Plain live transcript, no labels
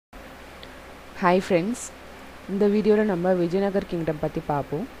Hi friends, இந்த வீடியோவில் நம்ம விஜயநகர் கிங்டம் பற்றி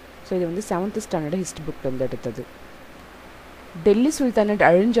பார்ப்போம். ஸோ இது வந்து 7th ஸ்டாண்டர்ட் ஹிஸ்ட்ரி புக்கில் வந்து எடுத்தது. டெல்லி சுல்தானேட்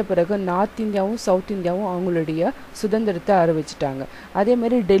அழிஞ்ச பிறகு நார்த் இந்தியாவும் சவுத் இந்தியாவும் அவங்களுடைய சுதந்திரத்தை அறிவிச்சிட்டாங்க.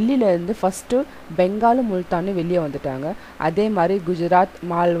 அதேமாதிரி டெல்லியிலேருந்து ஃபஸ்ட்டு பெங்காலும் முல்தானும் வெளியே வந்துட்டாங்க. அதே மாதிரி குஜராத்,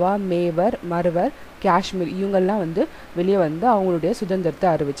 மால்வா, மேவர், மர்வர், காஷ்மீர் இவங்கெல்லாம் வந்து வெளியே வந்து அவங்களுடைய சுதந்திரத்தை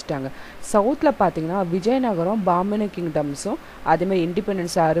அறிவிச்சிட்டாங்க. சவுத்தில் பார்த்தீங்கன்னா விஜயநகரம், பாமனி கிங்டம்ஸும் அதேமாதிரி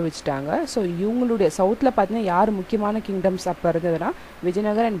இண்டிபெண்டன்ஸை அறிவிச்சிட்டாங்க. ஸோ இவங்களுடைய சவுத்தில் பார்த்தீங்கன்னா யார் முக்கியமான கிங்டம்ஸ் அப்போ இருந்ததுன்னா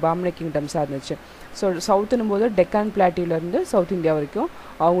விஜயநகர் அண்ட் பாமனி கிங்டம்ஸாக இருந்துச்சு. ஸோ சவுத்துன்னும் போது டெக்கான் பிளாட்டியூலேருந்து சவுத் இந்தியா வரைக்கும்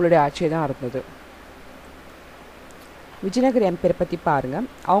அவங்களுடைய ஆட்சி தான் இருந்தது. விஜயநகர் எம்பையரை பற்றி பாருங்கள்.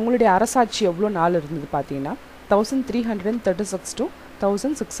 அவங்களுடைய அரசாட்சி எவ்வளோ நாள் இருந்தது பார்த்தீங்கன்னா 1336 to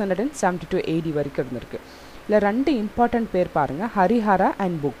 1672 AD வரைக்கும் இருந்திருக்கு. இல்லை ரெண்டு இம்பார்ட்டன்ட் பேர் பாருங்கள், ஹரிஹரா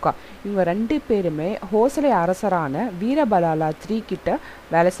அண்ட் புக்கா. இவங்க ரெண்டு பேருமே ஹோசலை அரசரான வீரபலாலா III கிட்ட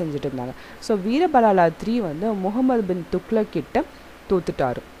வேலை செஞ்சுட்டு இருந்தாங்க. ஸோ வீரபலாலா III வந்து முகமது பின் துக்ளக் கிட்ட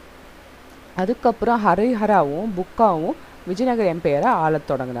தோத்துட்டார். அதுக்கப்புறம் ஹரிஹராவும் புக்காவும் விஜயநகர் எம்பையரை ஆளத்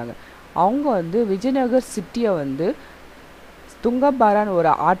தொடங்கினாங்க. அவங்க வந்து விஜயநகர் சிட்டியை வந்து துங்கபாரான்னு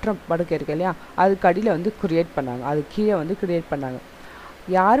ஒரு ஆற்றம் படுக்கை இருக்கு இல்லையா, அதுக்கு அடியில் வந்து கிரியேட் பண்ணாங்க. அது கீழே வந்து கிரியேட் பண்ணாங்க.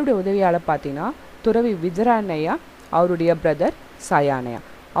 யாருடைய உதவியால் பார்த்தீங்கன்னா துறவி விஜயரானையா, அவருடைய பிரதர் சயானையா.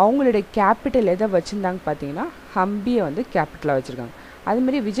 அவங்களுடைய கேபிட்டல் எதை வச்சுருந்தாங்க பார்த்தீங்கன்னா ஹம்பியை வந்து கேபிட்டலாக வச்சுருக்காங்க.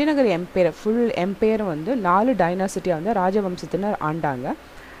 அதுமாரி விஜயநகர் எம்பையர் ஃபுல் எம்பையர் வந்து 4 டைனாசிட்டியாக வந்து ராஜவம்சத்தினர் ஆண்டாங்க.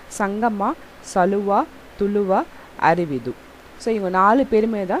 சங்கமா, சலுவா, துளுவா, அரிவிது. ஸோ இவங்க 4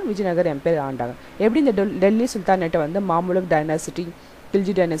 பேருமே தான் விஜயநகர் எம்பையர் ஆண்டாங்க. எப்படி இந்த டெல்லி சுல்தானேட்டை வந்து மாமுலுக் டைனாசிட்டி,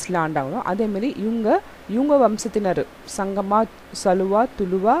 கில்ஜி டைனாசிட்டியில் ஆண்டாங்களோ அதேமாரி இவங்க வம்சத்தினர் சங்கமா, சலுவா,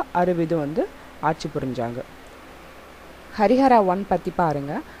 துளுவா, அரிவிது வந்து ஆட்சி புரிஞ்சாங்க. ஹரிஹரா I பற்றி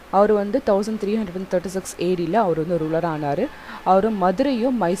பாருங்கள். அவர் வந்து 1336 AD அவர் வந்து ரூலர் ஆனார். அவர்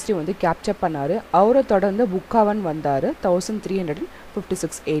மதுரையும் மைசூரையும் வந்து கேப்சர் பண்ணார். அவரை தொடர்ந்து புக்காவன் வந்தார்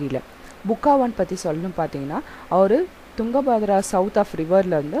 1356 AD. புக்காவன் பற்றி சொல்லணும் பார்த்தீங்கன்னா அவர் துங்கபத்ரா சவுத் ஆஃப்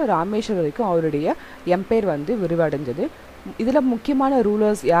ரிவர்லேருந்து ராமேஸ்வரம் வரைக்கும் அவருடைய எம்பையர் வந்து விரிவடைஞ்சது. இதில் முக்கியமான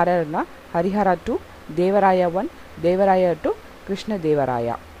ரூலர்ஸ் யாருன்னா Harihara II, Devaraya I, Devaraya II,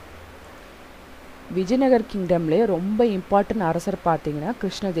 Krishnadevaraya. Vijayanagar கிங்டம்லேயே ரொம்ப இம்பார்ட்டன்ட் அரசர் பார்த்தீங்கன்னா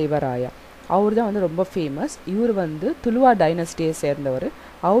கிருஷ்ணதேவராயா. அவர் தான் வந்து ரொம்ப ஃபேமஸ். இவர் வந்து துளுவா டைனஸ்டியை சேர்ந்தவர்.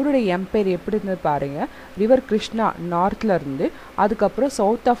 அவருடைய எம்பையர் எப்படி இருந்தது பாருங்கள். ரிவர் கிருஷ்ணா நார்த்தில் இருந்து அதுக்கப்புறம்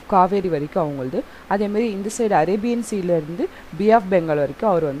சவுத் ஆஃப் காவேரி வரைக்கும் அவங்களது. அதேமாரி இந்த side Arabian சீலேருந்து bay of Bengal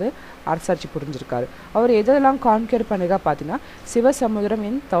வரைக்கும் அவர் வந்து அரசாட்சி புரிஞ்சிருக்காரு. அவர் எதெல்லாம் கான்கர் பண்ணுறா பார்த்தீங்கன்னா சிவசமுத்திரம்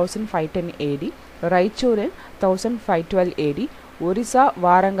இன் 1510 AD, ராய்ச்சூர் இன் 1512 AD, ஒரிசா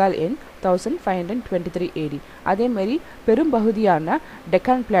வாரங்கால் இன் 1523 AD. அதேமாரி பெரும்பகுதியான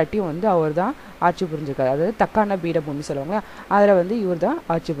டெக்கான் பிளாட்டியும் வந்து அவர் தான் ஆட்சி புரிஞ்சிருக்காரு. அதாவது தக்கான பீடபூமி சொல்லுவாங்க, அதில் வந்து இவர் தான்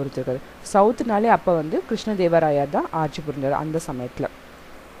ஆட்சி புரிஞ்சிருக்காரு. சவுத்துனாலே அப்போ வந்து கிருஷ்ணதேவராயா தான் ஆட்சி புரிஞ்சார் அந்த சமயத்தில்.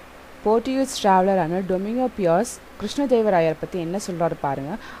 போர்ச்சுகீஸ் ட்ராவலரான டொமிங்கோ பியர்ஸ் கிருஷ்ணதேவராயரை பற்றி என்ன சொல்கிறாரு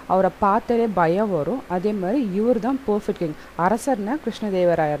பாருங்கள். அவரை பார்த்தாலே பயம் வரும். அதே மாதிரி இவர் தான் பர்ஃபெக்ட் கிங், அரசர்னா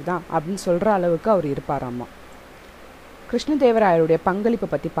கிருஷ்ணதேவராயர் தான் அப்படின்னு சொல்கிற அளவுக்கு அவர் இருப்பாராம்மா. கிருஷ்ணதேவராயருடைய பங்களிப்பை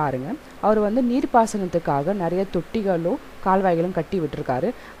பற்றி பாருங்கள். அவர் வந்து நீர்ப்பாசனத்துக்காக நிறைய தொட்டிகளும் கால்வாய்களும் கட்டி விட்டுருக்காரு.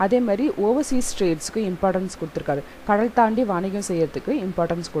 அதே மாதிரி ஓவர்சீஸ் ட்ரேட்ஸ்க்கு இம்பார்ட்டன்ஸ் கொடுத்துருக்காரு. கடல் தாண்டி வாணிகம் செய்யறதுக்கு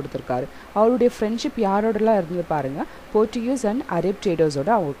இம்பார்ட்டன்ஸ் கொடுத்துருக்காரு. அவருடைய ஃப்ரெண்ட்ஷிப் யாரோடலாம் இருந்து பாருங்கள், போர்ச்சுகீஸ் அண்ட் அரேப்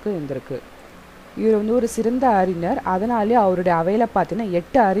ட்ரேடர்ஸோடு அவருக்கு இருந்திருக்கு. இவர் வந்து ஒரு சிறந்த அறிஞர். அதனாலே அவருடைய அவையில் பார்த்தீங்கன்னா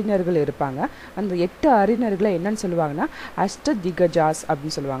 8 அறிஞர்கள் இருப்பாங்க. அந்த 8 அறிஞர்களை என்னன்னு சொல்லுவாங்கன்னா அஷ்ட திகஜாஸ்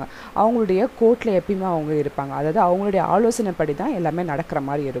அப்படின்னு சொல்லுவாங்க. அவங்களுடைய கோர்ட்டில் எப்பயுமே அவங்க இருப்பாங்க. அதாவது அவங்களுடைய ஆலோசனைப்படி தான் எல்லாமே நடக்கிற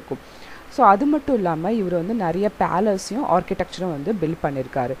மாதிரி இருக்கும். ஸோ அது மட்டும் இல்லாமல் இவர் வந்து நிறைய பேலஸையும் ஆர்கிடெக்சரும் வந்து பில்ட்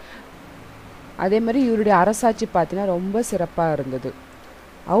பண்ணியிருக்காரு. அதே மாதிரி இவருடைய அரசாட்சி பார்த்தீங்கன்னா ரொம்ப சிறப்பாக இருந்தது.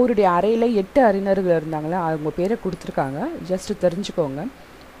 அவருடைய அறையில் 8 அறிஞர்கள் இருந்தாங்களே, அவங்க பேரை கொடுத்துருக்காங்க, ஜஸ்ட்டு தெரிஞ்சுக்கோங்க.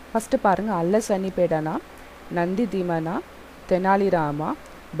 ஃபஸ்ட்டு பாருங்கள், அல்லசனிபேடனா, Nandi தீமனா, Tenali Rama,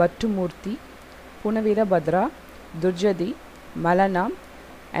 Bhattumurthy, புனவீரபத்ரா, Dhurjati, மலனா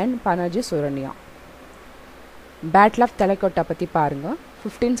and பனஜி சுரண்யா. Battle of தலைக்கோட்டா பற்றி பாருங்கள்.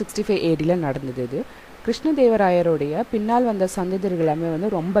 1565 AD நடந்தது. இது கிருஷ்ணதேவராயருடைய பின்னால் வந்த சந்ததியர்கள் எல்லாமே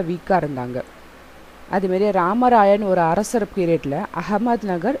வந்து ரொம்ப வீக்காக இருந்தாங்க. அதுமாரி ராமராயன் ஒரு அரசர் பீரியடில் அகமது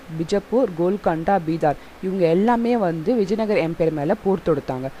நகர், பிஜப்பூர், கோல்கண்டா, பீதார் இவங்க எல்லாமே வந்து விஜயநகர் எம்பையர் மேலே போர்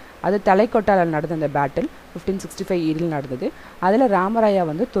தொடுத்தாங்க. அது தலைக்கோட்டாவில் நடந்த அந்த பேட்டில் 1565 AD நடந்தது. அதில் ராமராயா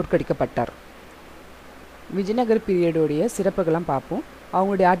வந்து தோற்கடிக்கப்பட்டார். விஜயநகர் பீரியடோடைய சிறப்புகள்லாம் பார்ப்போம்.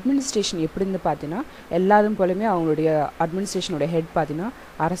 அவங்களுடைய அட்மினிஸ்ட்ரேஷன் எப்படின்னு பார்த்தீங்கன்னா எல்லாரும் போலுமே அவங்களுடைய அட்மினிஸ்ட்ரேஷனோட ஹெட் பார்த்தீங்கன்னா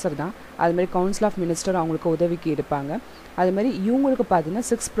அரசர் தான். அதுமாதிரி கவுன்சில் ஆஃப் மினிஸ்டர் அவங்களுக்கு உதவிக்கு இருப்பாங்க. அதுமாதிரி இவங்களுக்கு பார்த்தீங்கன்னா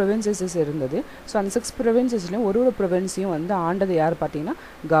 6 ப்ரொவின்சஸ் இருந்தது. ஸோ அந்த 6 ப்ரொவின்சஸ்லையும் ஒரு ப்ரொவின்ஸையும் வந்து ஆண்டது யார் பார்த்தீங்கன்னா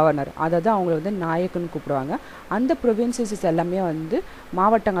கவர்னர். அதாவது அவங்கள வந்து நாயக்குன்னு கூப்பிடுவாங்க. அந்த ப்ரொவின்சஸ் எல்லாமே வந்து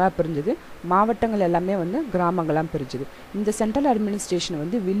மாவட்டங்களாக பிரிஞ்சுது. மாவட்டங்கள் எல்லாமே வந்து கிராமங்களாக பிரிஞ்சுது. இந்த சென்ட்ரல் அட்மினிஸ்ட்ரேஷன்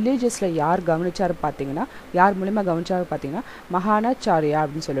வந்து வில்லேஜஸில் யார் கவனிச்சாரு பார்த்தீங்கன்னா, யார் மூலயமா கவனிச்சாரு பார்த்தீங்கன்னா மகானாச்சாரியா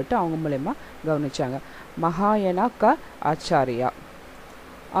அப்படின்னு சொல்லிட்டு அவங்க மூலயமா கவனிச்சாங்க. மகாயனா க ஆச்சாரியா.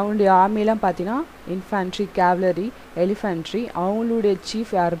 அவங்களுடைய ஆர்மிலாம் பார்த்தீங்கன்னா இன்ஃபேண்ட்ரி, கேவலரி, எலிஃபென்ட்ரி. அவங்களுடைய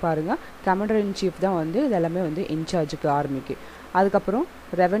சீஃப் யார் பாருங்கள், கமாண்டர் இன் சீஃப் தான் வந்து இதெல்லாமே வந்து இன்சார்ஜுக்கு ஆர்மிக்கு. அதுக்கப்புறம்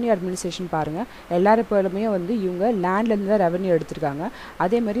ரெவன்யூ அட்மினிஸ்ட்ரேஷன் பாருங்கள். எல்லாரும் போலுமே வந்து இவங்க லேண்ட்லேருந்து தான் ரெவன்யூ எடுத்திருக்காங்க.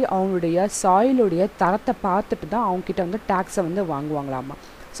 அதேமாதிரி அவங்களுடைய சாயிலுடைய தரத்தை பார்த்துட்டு தான் அவங்கக்கிட்ட வந்து டேக்ஸை வந்து வாங்குவாங்களாமா.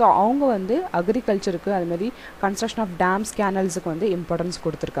 ஸோ அவங்க வந்து அக்ரிகல்ச்சருக்கு அதுமாதிரி கன்ஸ்ட்ரக்ஷன் ஆஃப் டேம்ஸ், கேனல்ஸுக்கு வந்து இம்பார்ட்டன்ஸ்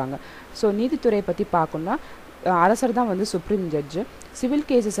கொடுத்துருக்காங்க. ஸோ நீதித்துறையை பற்றி பார்க்கணுன்னா அரசர் தான் வந்து சுப்ரீம் ஜட்ஜு. சிவில்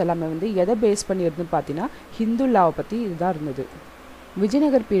கேசஸ் எல்லாமே வந்து எதை பேஸ் பண்ணியிருந்துன்னு பார்த்தீங்கன்னா ஹிந்து லாவை பற்றி இதுதான் இருந்தது.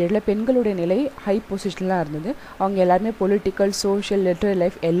 விஜயநகர் பீரியடில் பெண்களுடைய நிலை ஹை பொசிஷன்லாம் இருந்தது. அவங்க எல்லாருமே பொலிட்டிக்கல், சோஷியல், லிட்ரரி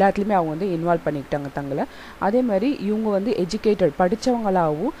லைஃப் எல்லாத்துலேயுமே அவங்க வந்து இன்வால்வ் பண்ணிக்கிட்டாங்க தங்களை. அதே மாதிரி இவங்க வந்து எஜுகேட்டட்,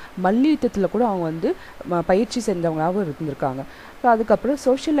 படித்தவங்களாகவும் மல்யுத்தத்தில் கூட அவங்க வந்து பயிற்சி செஞ்சவங்களாகவும் இருந்திருக்காங்க. ஸோ அதுக்கப்புறம்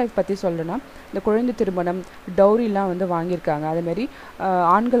சோஷியல் லைஃப் பற்றி சொல்லணும்னா இந்த குழந்தை திருமணம், டௌரிலாம் வந்து வாங்கியிருக்காங்க. அதேமாதிரி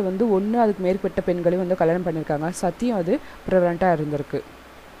ஆண்கள் வந்து ஒன்று அதுக்கு மேற்பட்ட பெண்களையும் வந்து கல்யாணம் பண்ணியிருக்காங்க. சத்தியம் அது ப்ரிவலண்ட்டாக இருந்திருக்கு.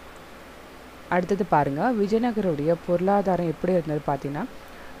 அடுத்தது பாருங்கள், விஜயநகருடைய பொருளாதாரம் எப்படி இருந்தது பார்த்தீங்கன்னா,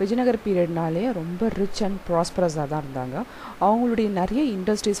 விஜயநகர் பீரியட்னாலே ரொம்ப ரிச் அண்ட் ப்ராஸ்பரஸாக தான் இருந்தாங்க. அவங்களுடைய நிறைய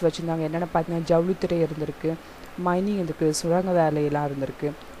இண்டஸ்ட்ரீஸ் வச்சுருந்தாங்க. என்னென்ன பார்த்தீங்கன்னா ஜவுளித்துறை இருந்திருக்கு, மைனிங் இருந்திருக்கு, சுரங்க வேலையெல்லாம் இருந்திருக்கு,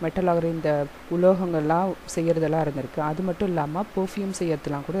 மெட்டலாகரி இந்த உலோகங்கள்லாம் செய்கிறதெல்லாம் இருந்திருக்கு. அது மட்டும் இல்லாமல் பெர்ஃப்யூம்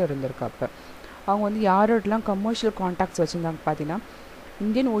செய்யறதுலாம் கூட இருந்திருக்கு. அப்போ அவங்க வந்து யாரோடலாம் கமர்ஷியல் கான்டாக்ட்ஸ் வச்சுருந்தாங்க பார்த்தீங்கன்னா,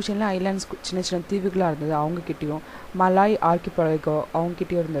 இந்தியன் ஓஷனில் ஐலாண்ட்ஸ் சின்ன சின்ன தீவுகளாக இருந்தது அவங்கக்கிட்டேயும், மலாய் ஆர்கிபெலாகோ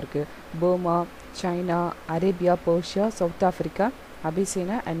அவங்கக்கிட்டேயும் இருந்திருக்கு, Burma, China, Arabia, Persia, south Africa,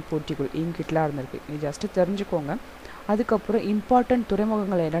 அபிசீனா and Portugal இவங்ககிட்டலாம் இருந்திருக்கு. இது ஜஸ்ட்டு தெரிஞ்சுக்கோங்க. அதுக்கப்புறம் இம்பார்ட்டண்ட்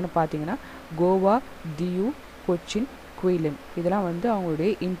துறைமுகங்கள் என்னென்னு பார்த்தீங்கன்னா கோவா, தியூ, கொச்சின், குயிலின் இதெல்லாம் வந்து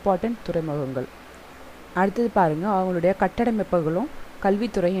அவங்களுடைய இம்பார்ட்டண்ட் துறைமுகங்கள். அடுத்தது பாருங்கள், அவங்களுடைய கட்டடமைப்புகளும்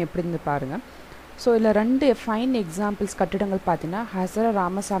கல்வித்துறையும் எப்படி இருந்து பாருங்கள். ஸோ இதில் 2 ஃபைன் எக்ஸாம்பிள்ஸ் கட்டிடங்கள் பார்த்தீங்கன்னா ஹசர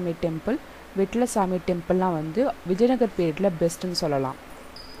ராமசாமி டெம்பிள், வெட்லசாமி டெம்பிள்லாம் வந்து விஜயநகர் பீரியடில் பெஸ்ட்டுன்னு சொல்லலாம்.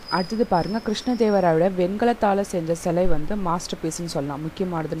 அடுத்தது பாருங்கள், கிருஷ்ணதேவராயோட வெண்கலத்தால் செஞ்ச சிலை வந்து மாஸ்டர் பீஸ்ன்னு சொல்லலாம்,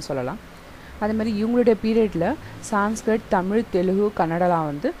 முக்கியமானதுன்னு சொல்லலாம். அதேமாதிரி இவங்களுடைய பீரியடில் சான்ஸ்கிரிட், தமிழ், தெலுங்கு, கன்னடலாம்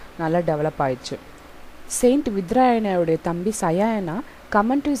வந்து நல்லா டெவலப் ஆயிடுச்சு. செயின்ட் வித்ராயனோடைய தம்பி சயாயனா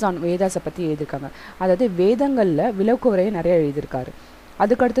கமெண்ட்ரிஸ் ஆன் வேதாஸை பற்றி எழுதியிருக்காங்க. அதாவது வேதங்களில் விளக்குவரையை நிறைய எழுதியிருக்காரு.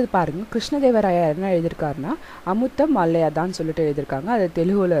 அதுக்கடுத்தது பாருங்கள், கிருஷ்ணதேவராயா என்ன எழுதியிருக்காருன்னா அமுத்தம் மல்லையாதான்னு சொல்லிட்டு எழுதியிருக்காங்க. அது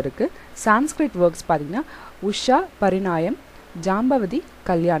தெலுங்குல இருக்குது. சான்ஸ்கிரிட் ஒர்க்ஸ் பார்த்திங்கன்னா உஷா பரிணாயம், ஜாம்பவதி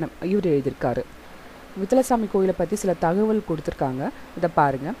கல்யாணம் இவர் எழுதியிருக்காரு. வித்தலசாமி கோயிலை பற்றி சில தகவல் கொடுத்துருக்காங்க. இதை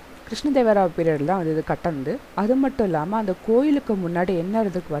பாருங்கள். கிருஷ்ணதேவராய பீரியடில் தான் வந்து இது கட்டணுது. அது மட்டும் இல்லாமல் அந்த கோயிலுக்கு முன்னாடி என்ன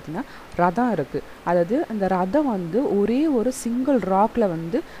இருக்குது பார்த்தீங்கன்னா ரதம் இருக்குது. அதாவது அந்த ரதம் வந்து ஒரே ஒரு சிங்கிள் ராக்கில்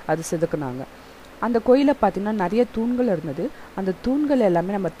வந்து அது செதுக்குனாங்க. அந்த கோயிலை பார்த்திங்கன்னா நிறைய தூண்கள் இருந்தது. அந்த தூண்கள்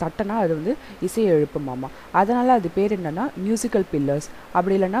எல்லாமே நம்ம தட்டினா அது வந்து இசையை எழுப்புமாமா. அதனால் அது பேர் என்னென்னா மியூசிக்கல் பில்லர்ஸ்,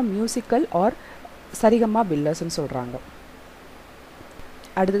 அப்படி இல்லைன்னா மியூசிக்கல் ஆர் சரிகமா பில்லர்ஸ்ன்னு சொல்கிறாங்க.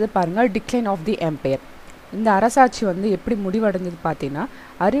 அடுத்தது பாருங்கள், டிக்ளைன் ஆஃப் தி எம்பையர். இந்த அரசாட்சி வந்து எப்படி முடிவடைஞ்சது பார்த்தீங்கன்னா,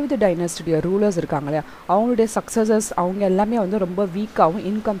 60 டைனஸ்டியுடைய ரூலர்ஸ் இருக்காங்க இல்லையா, அவங்களுடைய சக்ஸஸர்ஸ் அவங்க எல்லாமே வந்து ரொம்ப வீக்காகவும்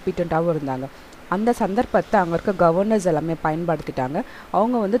இன்கம்பீட்டண்ட்டாகவும் இருந்தாங்க. அந்த சந்தர்ப்பத்தை அங்கே இருக்க கவர்னர்ஸ் எல்லாமே பயன்படுத்திட்டாங்க.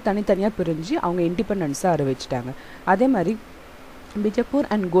 அவங்க வந்து தனித்தனியாக பிரிஞ்சு அவங்க இண்டிபெண்டன்ஸை அறிவிச்சிட்டாங்க. அதே மாதிரி பிஜப்பூர்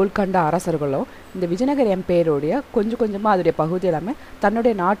அண்ட் கோல்கண்டா அரசர்களும் இந்த விஜயநகர் எம்பையருடைய கொஞ்சம் கொஞ்சமாக அதோடைய பகுதி எல்லாமே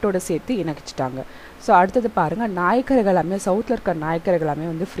தன்னுடைய நாட்டோடு சேர்த்து இணைச்சிட்டாங்க. ஸோ அடுத்தது பாருங்கள், நாயக்கர்கள் எல்லாமே சவுத்தில் இருக்க நாயக்கர்கள் எல்லாமே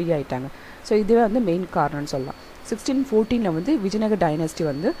வந்து ஃப்ரீ ஆகிட்டாங்க. ஸோ இதுவே வந்து மெயின் காரணம்னு சொல்லலாம். 1614 வந்து விஜயநகர் டைனஸ்டி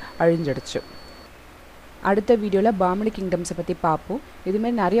வந்து அழிஞ்சிடுச்சு. அடுத்த வீடியோவில் பாமணி கிங்டம்ஸை பற்றி பார்ப்போம்.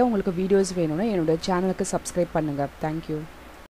 இதுமாதிரி நிறையா உங்களுக்கு வீடியோஸ் வேணும்னா என்னோடய சேனலுக்கு சப்ஸ்கிரைப் பண்ணுங்கள். தேங்க்யூ.